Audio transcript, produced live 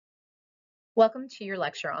Welcome to your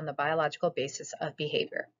lecture on the biological basis of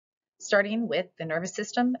behavior, starting with the nervous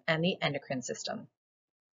system and the endocrine system.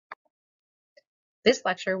 This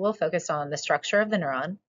lecture will focus on the structure of the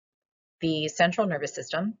neuron, the central nervous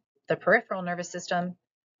system, the peripheral nervous system,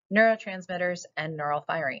 neurotransmitters, and neural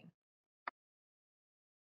firing.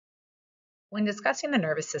 When discussing the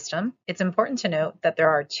nervous system, it's important to note that there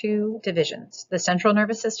are two divisions, the central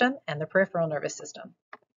nervous system and the peripheral nervous system.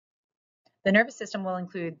 The nervous system will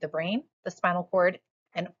include the brain, the spinal cord,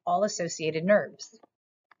 and all associated nerves.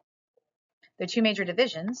 The two major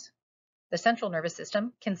divisions, the central nervous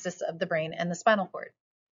system, consists of the brain and the spinal cord,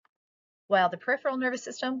 while the peripheral nervous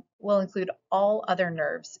system will include all other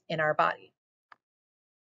nerves in our body.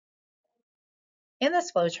 In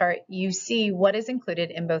this flowchart, you see what is included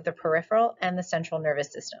in both the peripheral and the central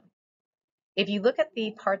nervous system. If you look at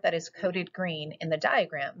the part that is coded green in the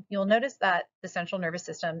diagram, you'll notice that the central nervous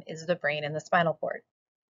system is the brain and the spinal cord.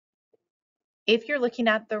 If you're looking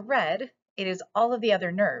at the red, it is all of the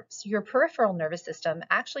other nerves. Your peripheral nervous system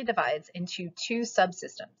actually divides into two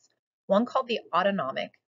subsystems, one called the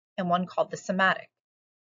autonomic and one called the somatic.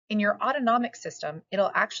 In your autonomic system,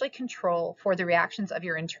 it'll actually control for the reactions of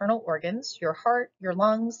your internal organs, your heart, your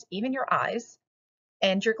lungs, even your eyes,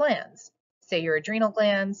 and your glands, say your adrenal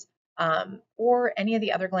glands, or any of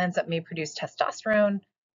the other glands that may produce testosterone,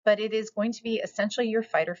 but it is going to be essentially your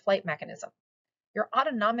fight or flight mechanism. Your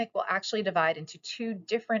autonomic will actually divide into two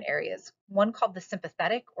different areas, one called the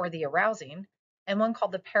sympathetic or the arousing, and one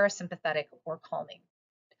called the parasympathetic or calming.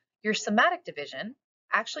 Your somatic division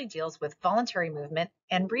actually deals with voluntary movement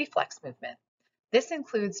and reflex movement. This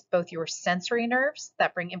includes both your sensory nerves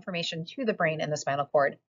that bring information to the brain and the spinal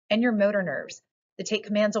cord, and your motor nerves that take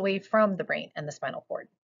commands away from the brain and the spinal cord.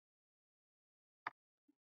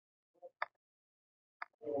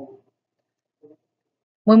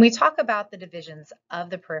 When we talk about the divisions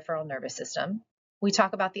of the peripheral nervous system, we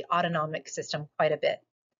talk about the autonomic system quite a bit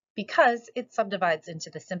because it subdivides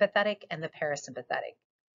into the sympathetic and the parasympathetic.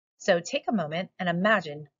 So take a moment and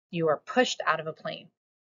imagine you are pushed out of a plane.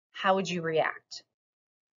 How would you react?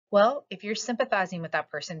 Well, if you're sympathizing with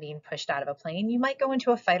that person being pushed out of a plane, you might go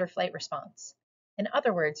into a fight or flight response. In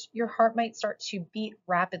other words, your heart might start to beat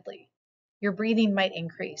rapidly. Your breathing might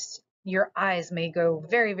increase. Your eyes may go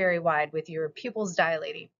very, very wide with your pupils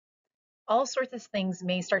dilating. All sorts of things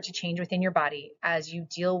may start to change within your body as you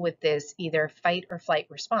deal with this either fight or flight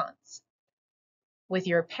response. With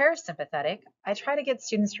your parasympathetic, I try to get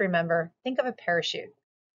students to remember, think of a parachute.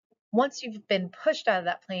 Once you've been pushed out of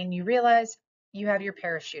that plane, you realize you have your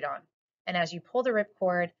parachute on. And as you pull the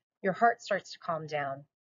ripcord, your heart starts to calm down.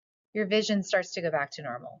 Your vision starts to go back to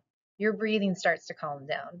normal. Your breathing starts to calm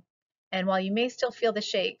down. And while you may still feel the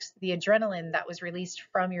shakes, the adrenaline that was released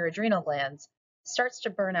from your adrenal glands starts to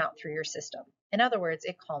burn out through your system. In other words,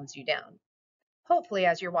 it calms you down. Hopefully,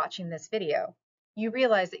 as you're watching this video, you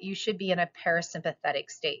realize that you should be in a parasympathetic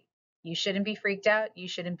state. You shouldn't be freaked out. You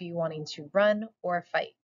shouldn't be wanting to run or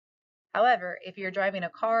fight. However, if you're driving a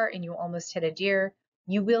car and you almost hit a deer,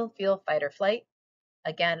 you will feel fight or flight.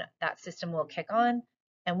 Again, that system will kick on.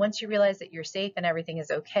 And once you realize that you're safe and everything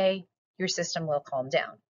is okay, your system will calm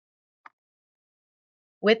down.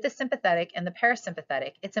 With the sympathetic and the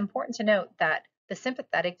parasympathetic, it's important to note that the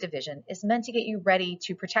sympathetic division is meant to get you ready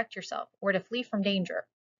to protect yourself or to flee from danger.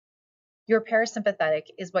 Your parasympathetic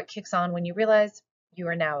is what kicks on when you realize you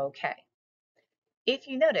are now okay. If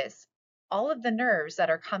you notice, all of the nerves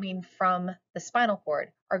that are coming from the spinal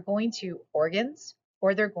cord are going to organs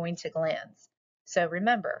or they're going to glands. So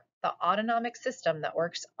remember, the autonomic system that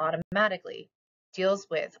works automatically deals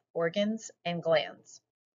with organs and glands.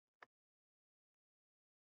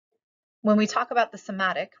 When we talk about the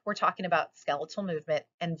somatic, we're talking about skeletal movement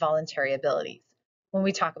and voluntary abilities. When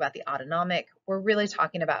we talk about the autonomic, we're really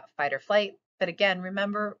talking about fight or flight, but again,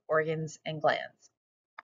 remember organs and glands.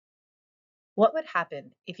 What would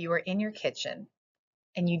happen if you were in your kitchen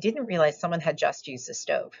and you didn't realize someone had just used the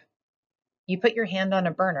stove? You put your hand on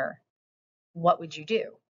a burner, what would you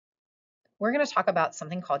do? We're going to talk about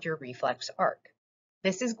something called your reflex arc.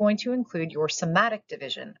 This is going to include your somatic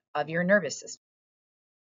division of your nervous system.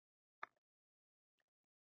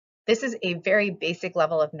 This is a very basic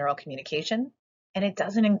level of neural communication, and it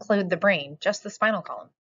doesn't include the brain, just the spinal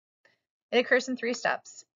column. It occurs in 3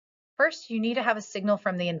 steps. First, you need to have a signal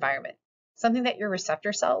from the environment, something that your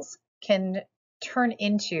receptor cells can turn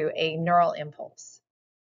into a neural impulse.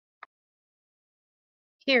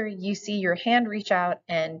 Here, you see your hand reach out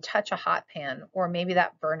and touch a hot pan, or maybe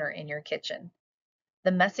that burner in your kitchen.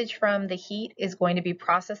 The message from the heat is going to be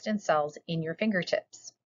processed in cells in your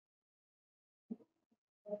fingertips.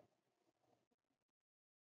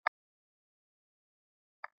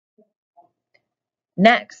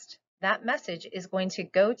 Next, that message is going to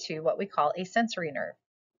go to what we call a sensory nerve.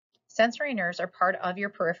 Sensory nerves are part of your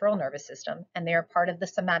peripheral nervous system, and they are part of the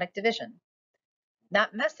somatic division.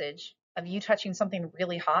 That message of you touching something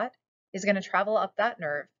really hot is going to travel up that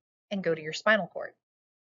nerve and go to your spinal cord.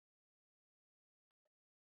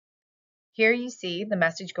 Here you see the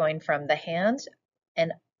message going from the hand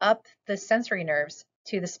and up the sensory nerves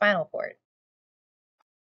to the spinal cord.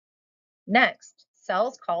 Next,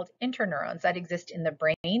 cells called interneurons that exist in the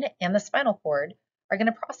brain and the spinal cord are going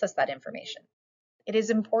to process that information. It is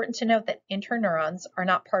important to note that interneurons are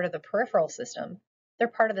not part of the peripheral system. They're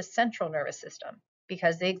part of the central nervous system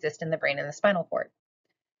because they exist in the brain and the spinal cord.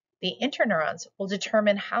 The interneurons will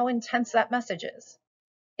determine how intense that message is.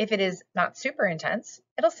 If it is not super intense,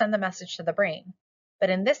 it'll send the message to the brain.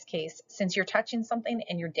 But in this case, since you're touching something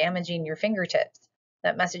and you're damaging your fingertips,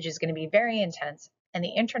 that message is going to be very intense, and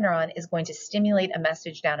the interneuron is going to stimulate a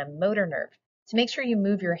message down a motor nerve to make sure you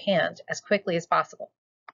move your hand as quickly as possible.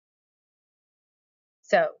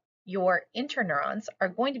 So your interneurons are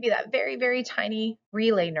going to be that very, very tiny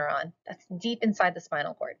relay neuron that's deep inside the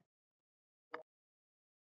spinal cord.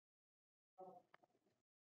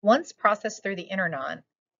 Once processed through the interneuron,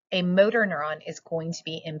 a motor neuron is going to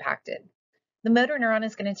be impacted. The motor neuron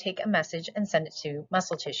is going to take a message and send it to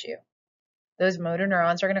muscle tissue. Those motor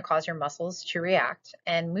neurons are going to cause your muscles to react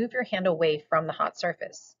and move your hand away from the hot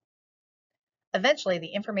surface. Eventually,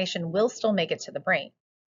 the information will still make it to the brain,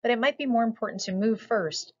 but it might be more important to move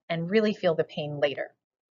first and really feel the pain later.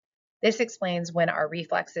 This explains when our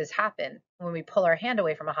reflexes happen when we pull our hand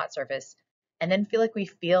away from a hot surface and then feel like we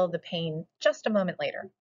feel the pain just a moment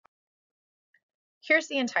later. Here's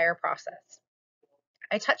the entire process.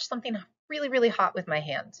 I touch something really, really hot with my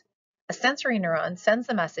hand. A sensory neuron sends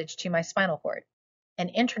the message to my spinal cord. An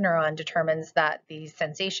interneuron determines that the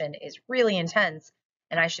sensation is really intense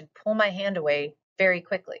and I should pull my hand away very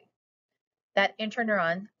quickly. That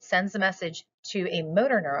interneuron sends the message to a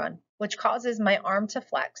motor neuron, which causes my arm to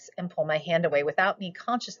flex and pull my hand away without me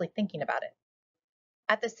consciously thinking about it.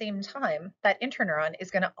 At the same time, that interneuron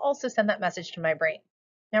is going to also send that message to my brain.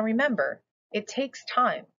 Now remember, it takes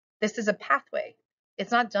time. This is a pathway.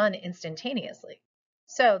 It's not done instantaneously.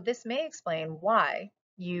 So this may explain why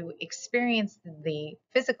you experience the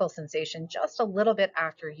physical sensation just a little bit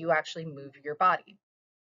after you actually move your body.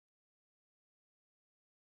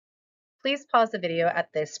 Please pause the video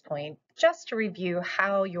at this point just to review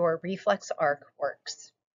how your reflex arc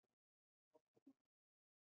works.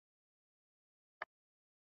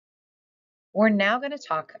 We're now going to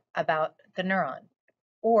talk about the neuron,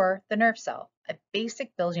 or the nerve cell, a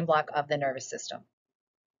basic building block of the nervous system.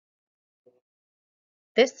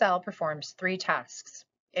 This cell performs 3 tasks.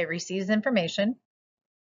 It receives information,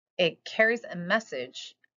 it carries a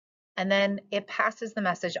message, and then it passes the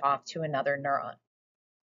message off to another neuron.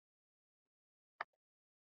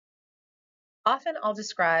 Often I'll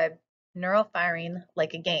describe neural firing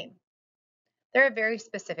like a game. There are very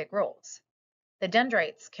specific rules. The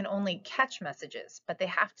dendrites can only catch messages, but they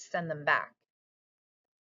have to send them back.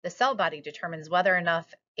 The cell body determines whether or not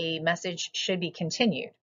a message should be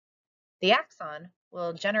continued. The axon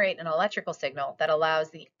will generate an electrical signal that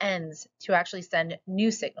allows the ends to actually send new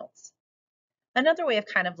signals. Another way of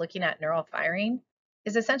kind of looking at neural firing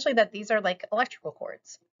is essentially that these are like electrical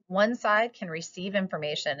cords. One side can receive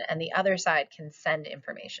information and the other side can send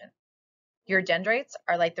information. Your dendrites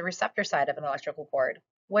are like the receptor side of an electrical cord,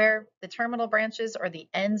 where the terminal branches or the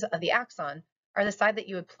ends of the axon are the side that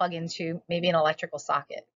you would plug into maybe an electrical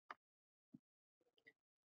socket.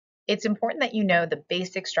 It's important that you know the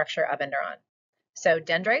basic structure of a neuron. So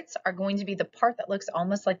dendrites are going to be the part that looks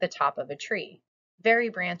almost like the top of a tree, very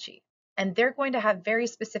branchy, and they're going to have very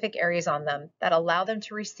specific areas on them that allow them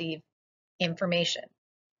to receive information.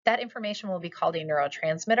 That information will be called a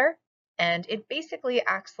neurotransmitter, and it basically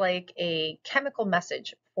acts like a chemical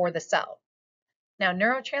message for the cell. Now,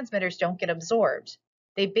 neurotransmitters don't get absorbed.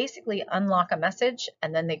 They basically unlock a message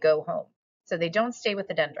and then they go home. So they don't stay with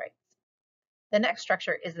the dendrites. The next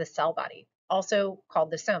structure is the cell body, also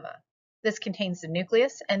called the soma. This contains the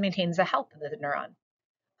nucleus and maintains the health of the neuron.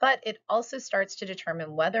 But it also starts to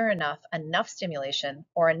determine whether or enough stimulation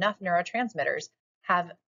or enough neurotransmitters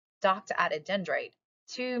have docked at a dendrite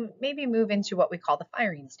to maybe move into what we call the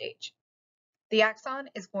firing stage. The axon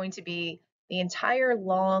is going to be the entire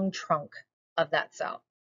long trunk of that cell.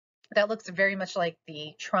 That looks very much like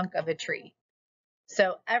the trunk of a tree.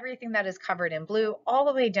 So everything that is covered in blue all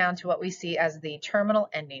the way down to what we see as the terminal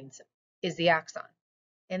endings is the axon.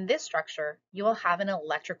 In this structure, you will have an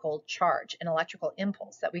electrical charge, an electrical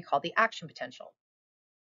impulse that we call the action potential.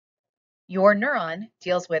 Your neuron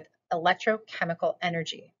deals with electrochemical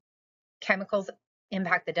energy. Chemicals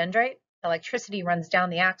impact the dendrite, electricity runs down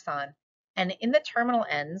the axon, and in the terminal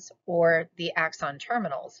ends, or the axon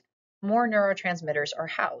terminals, more neurotransmitters are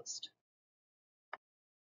housed.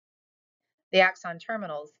 The axon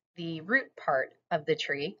terminals, the root part of the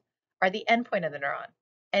tree, are the endpoint of the neuron,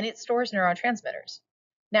 and it stores neurotransmitters.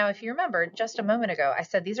 Now, if you remember, just a moment ago, I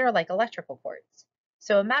said these are like electrical cords.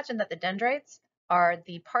 So imagine that the dendrites are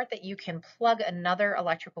the part that you can plug another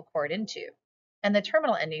electrical cord into. And the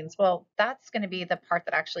terminal endings, well, that's going to be the part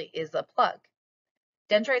that actually is the plug.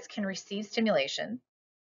 Dendrites can receive stimulation,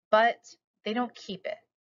 but they don't keep it.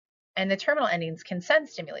 And the terminal endings can send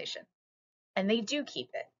stimulation, and they do keep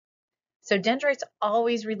it. So dendrites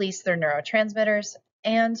always release their neurotransmitters,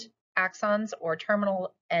 and axons or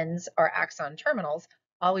terminal ends or axon terminals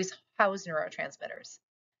always house neurotransmitters.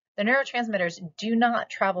 The neurotransmitters do not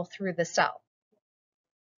travel through the cell.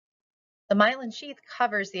 The myelin sheath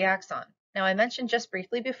covers the axon. Now, I mentioned just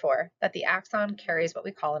briefly before that the axon carries what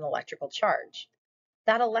we call an electrical charge.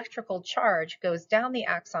 That electrical charge goes down the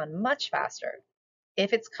axon much faster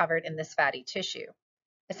if it's covered in this fatty tissue.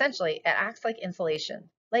 Essentially, it acts like insulation,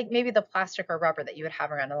 like maybe the plastic or rubber that you would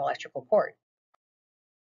have around an electrical cord.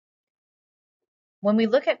 When we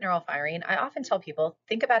look at neural firing, I often tell people,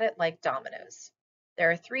 think about it like dominoes.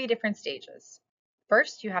 There are 3 different stages.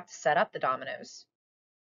 First, you have to set up the dominoes.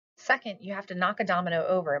 Second, you have to knock a domino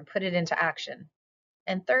over and put it into action.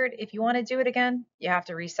 And third, if you want to do it again, you have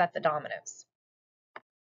to reset the dominoes.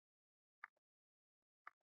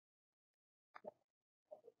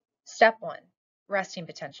 Step 1, resting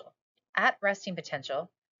potential. At resting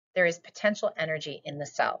potential, there is potential energy in the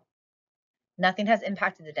cell. Nothing has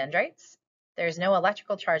impacted the dendrites, there is no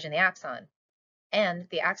electrical charge in the axon, and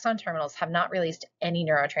the axon terminals have not released any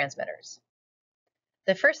neurotransmitters.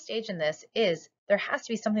 The first stage in this is there has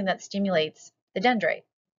to be something that stimulates the dendrite.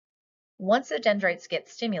 Once the dendrites get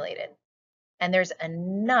stimulated, and there's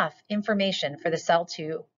enough information for the cell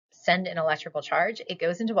to send an electrical charge, it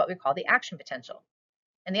goes into what we call the action potential.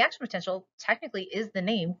 And the action potential technically is the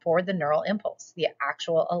name for the neural impulse, the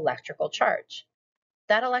actual electrical charge.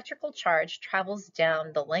 That electrical charge travels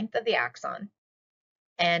down the length of the axon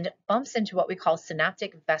and bumps into what we call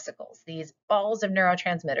synaptic vesicles, these balls of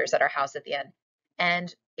neurotransmitters that are housed at the end.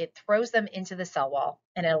 And it throws them into the cell wall,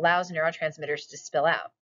 and it allows neurotransmitters to spill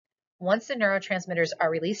out. Once the neurotransmitters are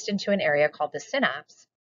released into an area called the synapse,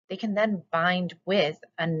 they can then bind with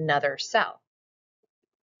another cell.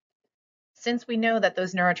 Since we know that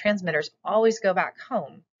those neurotransmitters always go back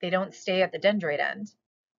home, they don't stay at the dendrite end,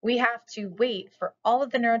 we have to wait for all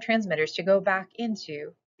of the neurotransmitters to go back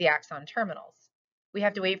into the axon terminals. We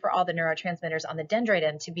have to wait for all the neurotransmitters on the dendrite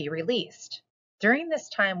end to be released. During this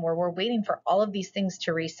time where we're waiting for all of these things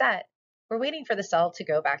to reset, we're waiting for the cell to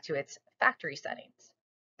go back to its factory settings.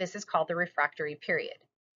 This is called the refractory period.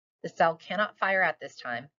 The cell cannot fire at this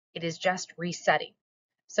time. It is just resetting.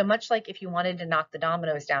 So much like if you wanted to knock the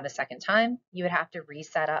dominoes down a second time, you would have to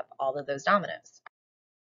reset up all of those dominoes.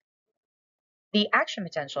 The action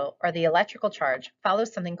potential, or the electrical charge,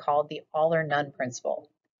 follows something called the all or none principle.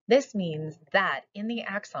 This means that in the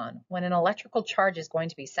axon, when an electrical charge is going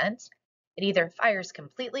to be sent, it either fires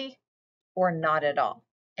completely or not at all,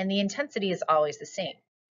 and the intensity is always the same.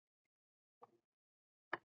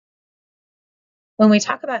 When we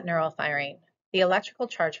talk about neural firing, the electrical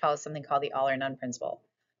charge follows something called the all or none principle.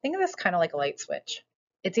 Think of this kind of like a light switch.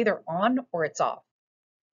 It's either on or it's off.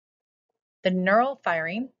 The neural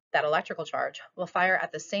firing, that electrical charge, will fire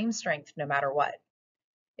at the same strength no matter what.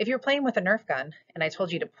 If you're playing with a Nerf gun and I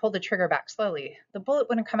told you to pull the trigger back slowly, the bullet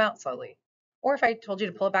wouldn't come out slowly. Or if I told you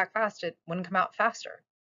to pull it back fast, it wouldn't come out faster.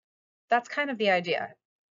 That's kind of the idea.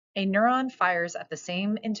 A neuron fires at the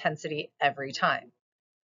same intensity every time.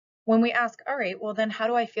 When we ask, all right, well then how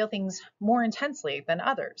do I feel things more intensely than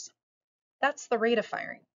others? That's the rate of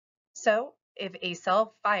firing. So if a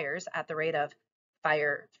cell fires at the rate of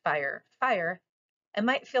fire, fire, fire, it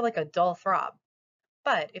might feel like a dull throb.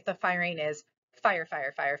 But if the firing is fire,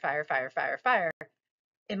 fire, fire, fire, fire, fire, fire,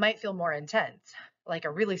 it might feel more intense, like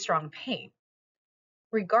a really strong pain.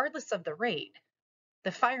 Regardless of the rate,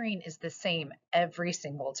 the firing is the same every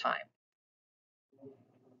single time.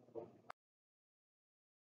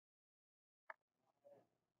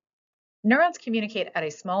 Neurons communicate at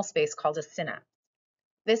a small space called a synapse.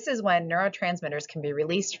 This is when neurotransmitters can be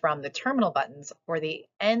released from the terminal buttons or the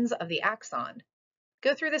ends of the axon,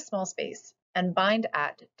 go through this small space, and bind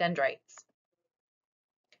at dendrites.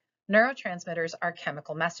 Neurotransmitters are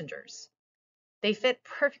chemical messengers. They fit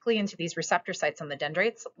perfectly into these receptor sites on the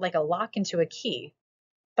dendrites like a lock into a key.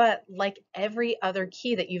 But like every other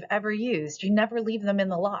key that you've ever used, you never leave them in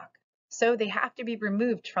the lock. So they have to be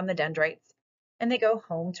removed from the dendrites, and they go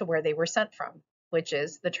home to where they were sent from. which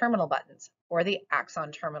is the terminal buttons or the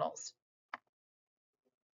axon terminals.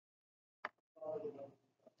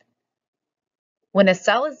 When a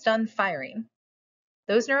cell is done firing,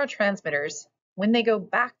 those neurotransmitters, when they go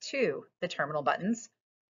back to the terminal buttons,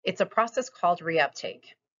 it's a process called reuptake.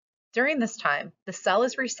 During this time, the cell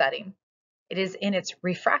is resetting, it is in its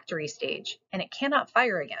refractory stage, and it cannot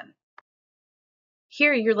fire again.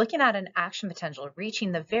 Here you're looking at an action potential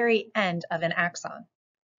reaching the very end of an axon.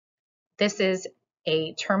 This is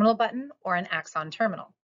a terminal button or an axon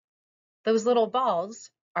terminal. Those little balls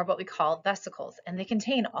are what we call vesicles, and they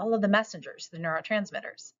contain all of the messengers, the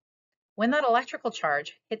neurotransmitters. When that electrical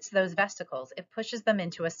charge hits those vesicles, it pushes them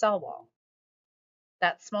into a cell wall.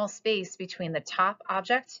 That small space between the top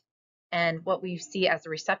object and what we see as the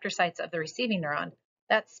receptor sites of the receiving neuron,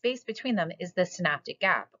 that space between them is the synaptic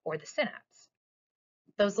gap or the synapse.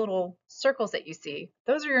 Those little circles that you see,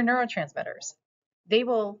 those are your neurotransmitters. They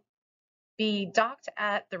will be docked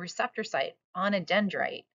at the receptor site on a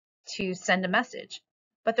dendrite to send a message,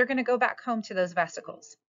 but they're going to go back home to those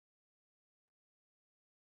vesicles.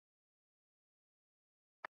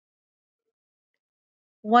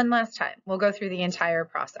 One last time, we'll go through the entire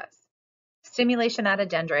process. Stimulation at a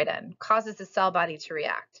dendrite end causes the cell body to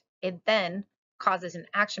react. It then causes an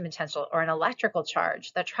action potential or an electrical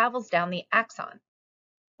charge that travels down the axon.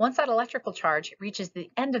 Once that electrical charge reaches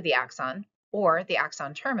the end of the axon, or the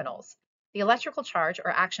axon terminals, the electrical charge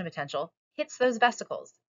or action potential hits those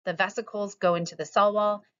vesicles. The vesicles go into the cell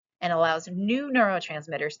wall and allows new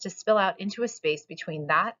neurotransmitters to spill out into a space between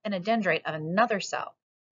that and a dendrite of another cell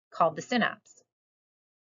called the synapse.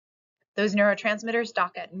 Those neurotransmitters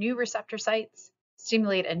dock at new receptor sites,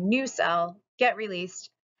 stimulate a new cell, get released,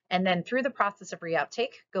 and then through the process of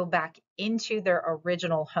reuptake, go back into their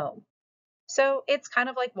original home. So it's kind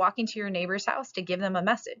of like walking to your neighbor's house to give them a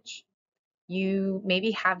message. You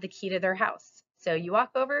maybe have the key to their house. So you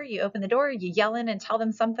walk over, you open the door, you yell in and tell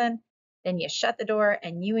them something, then you shut the door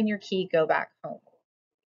and you and your key go back home.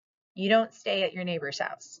 You don't stay at your neighbor's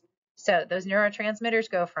house. So those neurotransmitters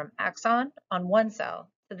go from axon on one cell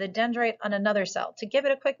to the dendrite on another cell to give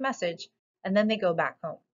it a quick message, and then they go back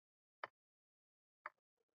home.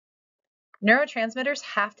 Neurotransmitters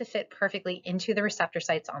have to fit perfectly into the receptor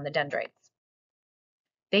sites on the dendrites.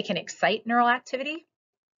 They can excite neural activity,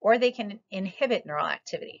 or they can inhibit neural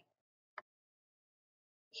activity.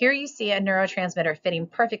 Here you see a neurotransmitter fitting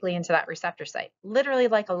perfectly into that receptor site, literally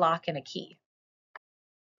like a lock and a key.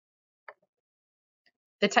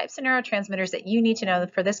 The types of neurotransmitters that you need to know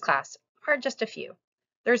for this class are just a few.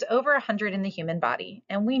 There's over 100 in the human body,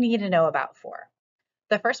 and we need to know about 4.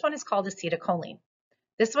 The first one is called acetylcholine.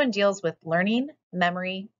 This one deals with learning,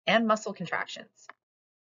 memory, and muscle contractions.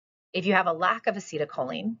 If you have a lack of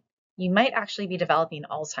acetylcholine, you might actually be developing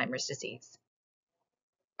Alzheimer's disease.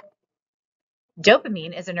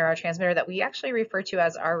 Dopamine is a neurotransmitter that we actually refer to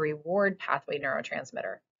as our reward pathway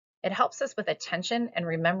neurotransmitter. It helps us with attention and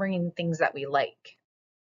remembering things that we like.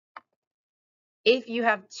 If you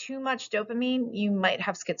have too much dopamine, you might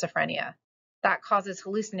have schizophrenia. That causes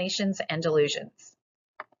hallucinations and delusions.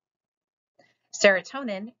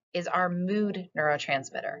 Serotonin is our mood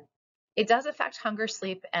neurotransmitter. It does affect hunger,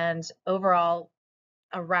 sleep, and overall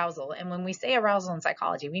arousal. And when we say arousal in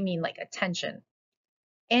psychology, we mean like attention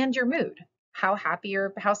and your mood, how happy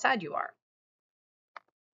or how sad you are.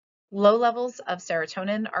 Low levels of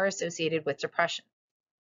serotonin are associated with depression.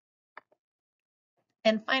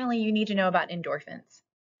 And finally, you need to know about endorphins.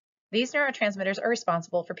 These neurotransmitters are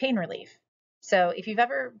responsible for pain relief. So if you've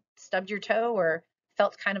ever stubbed your toe or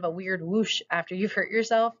felt kind of a weird whoosh after you've hurt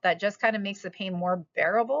yourself, that just kind of makes the pain more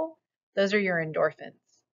bearable, those are your endorphins.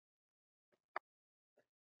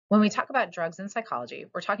 When we talk about drugs in psychology,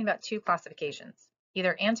 we're talking about 2 classifications,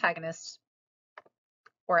 either antagonists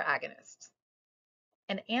or agonists.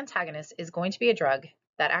 An antagonist is going to be a drug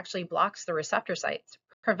that actually blocks the receptor sites,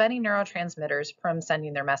 preventing neurotransmitters from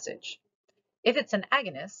sending their message. If it's an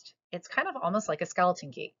agonist, it's kind of almost like a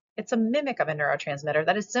skeleton key. It's a mimic of a neurotransmitter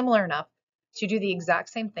that is similar enough to do the exact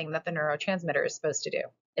same thing that the neurotransmitter is supposed to do.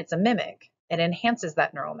 It's a mimic. It enhances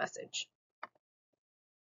that neural message.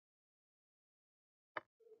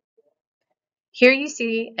 Here you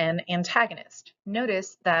see an antagonist.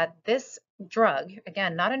 Notice that this drug,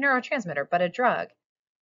 again, not a neurotransmitter, but a drug,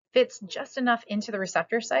 fits just enough into the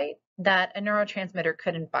receptor site that a neurotransmitter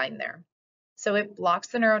couldn't bind there. So it blocks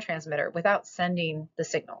the neurotransmitter without sending the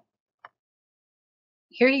signal.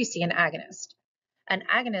 Here you see an agonist. An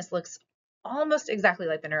agonist looks almost exactly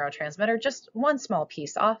like the neurotransmitter, just one small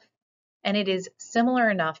piece off, and it is similar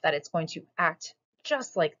enough that it's going to act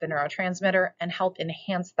just like the neurotransmitter and help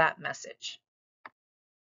enhance that message.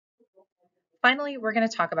 Finally, we're going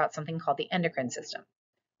to talk about something called the endocrine system.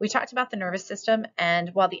 We talked about the nervous system, and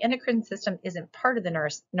while the endocrine system isn't part of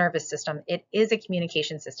the nervous system, it is a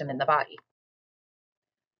communication system in the body.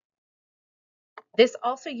 This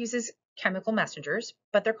also uses chemical messengers,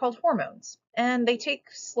 but they're called hormones, and they take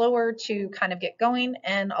slower to kind of get going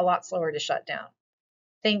and a lot slower to shut down.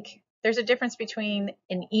 Think there's a difference between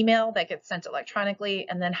an email that gets sent electronically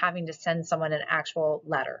and then having to send someone an actual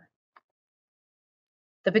letter.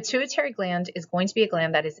 The pituitary gland is going to be a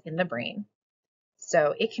gland that is in the brain,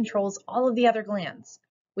 so it controls all of the other glands.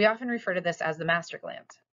 We often refer to this as the master gland.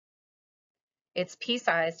 It's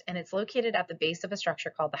pea-sized and it's located at the base of a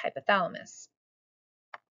structure called the hypothalamus.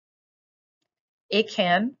 It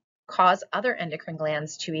can cause other endocrine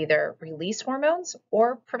glands to either release hormones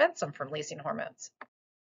or prevent them from releasing hormones.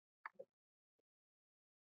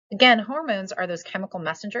 Again, hormones are those chemical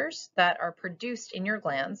messengers that are produced in your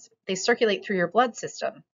glands. They circulate through your blood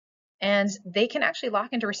system, and they can actually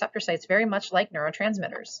lock into receptor sites very much like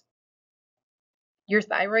neurotransmitters. Your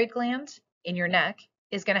thyroid gland in your neck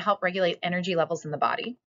is going to help regulate energy levels in the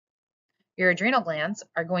body. Your adrenal glands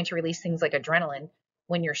are going to release things like adrenaline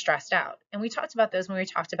when you're stressed out. And we talked about those when we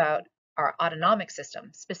talked about our autonomic system,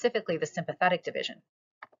 specifically the sympathetic division.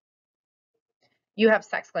 You have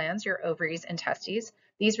sex glands, your ovaries and testes.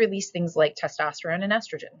 These release things like testosterone and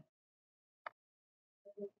estrogen.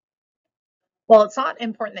 While it's not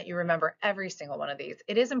important that you remember every single one of these,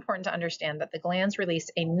 it is important to understand that the glands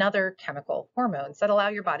release another chemical, hormones, that allow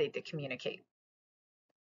your body to communicate.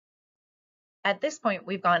 At this point,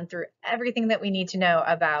 we've gone through everything that we need to know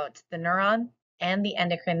about the neuron and the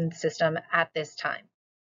endocrine system at this time.